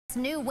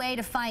New way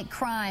to fight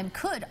crime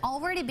could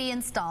already be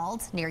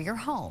installed near your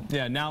home.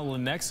 Yeah, now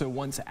Lenexa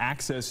wants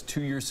access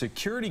to your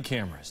security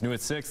cameras. New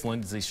at 6,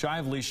 Lindsay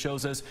Shively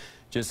shows us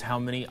just how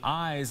many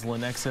eyes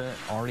Lenexa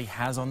already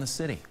has on the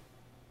city.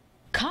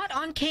 Caught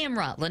on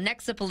camera,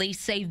 Lenexa police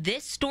say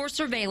this store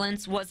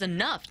surveillance was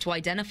enough to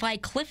identify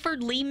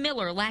Clifford Lee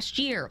Miller last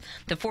year.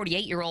 The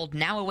 48-year-old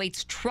now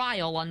awaits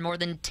trial on more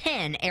than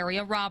 10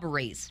 area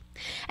robberies.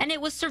 And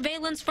it was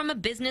surveillance from a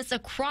business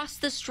across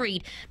the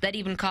street that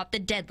even caught the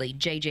deadly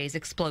JJ's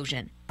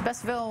explosion.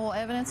 Best available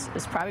evidence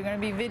is probably going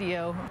to be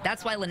video.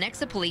 That's why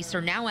Lenexa police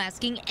are now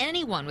asking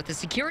anyone with a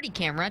security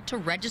camera to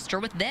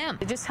register with them.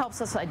 It just helps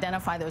us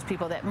identify those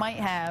people that might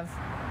have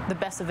the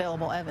best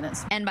available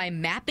evidence. And by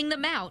mapping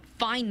them out,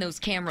 find those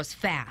cameras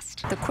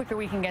fast. The quicker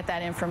we can get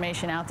that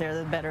information out there,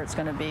 the better it's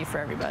going to be for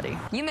everybody.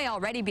 You may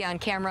already be on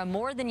camera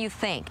more than you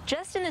think.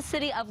 Just in the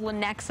city of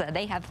Lenexa,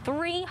 they have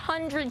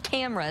 300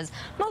 cameras,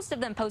 most of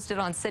them posted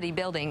on city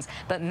buildings,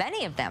 but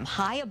many of them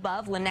high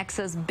above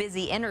Lenexa's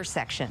busy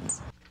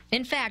intersections.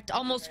 In fact,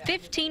 almost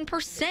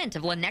 15%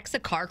 of Lenexa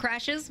car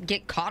crashes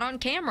get caught on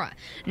camera.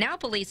 Now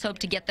police hope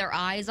to get their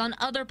eyes on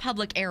other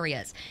public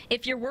areas.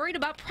 If you're worried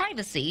about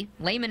privacy,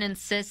 Layman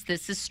insists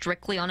this is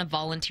strictly on a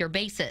volunteer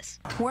basis.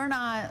 We're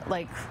not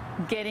like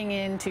getting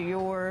into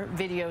your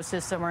video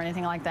system or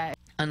anything like that.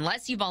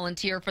 Unless you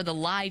volunteer for the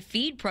live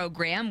feed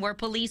program where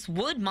police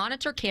would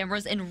monitor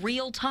cameras in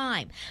real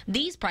time.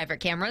 These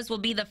private cameras will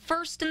be the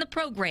first in the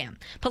program.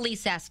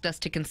 Police asked us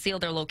to conceal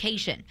their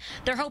location.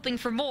 They're hoping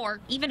for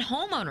more, even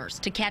homeowners,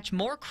 to catch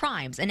more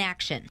crimes in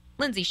action.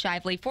 Lindsay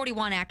Shively,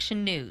 41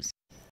 Action News.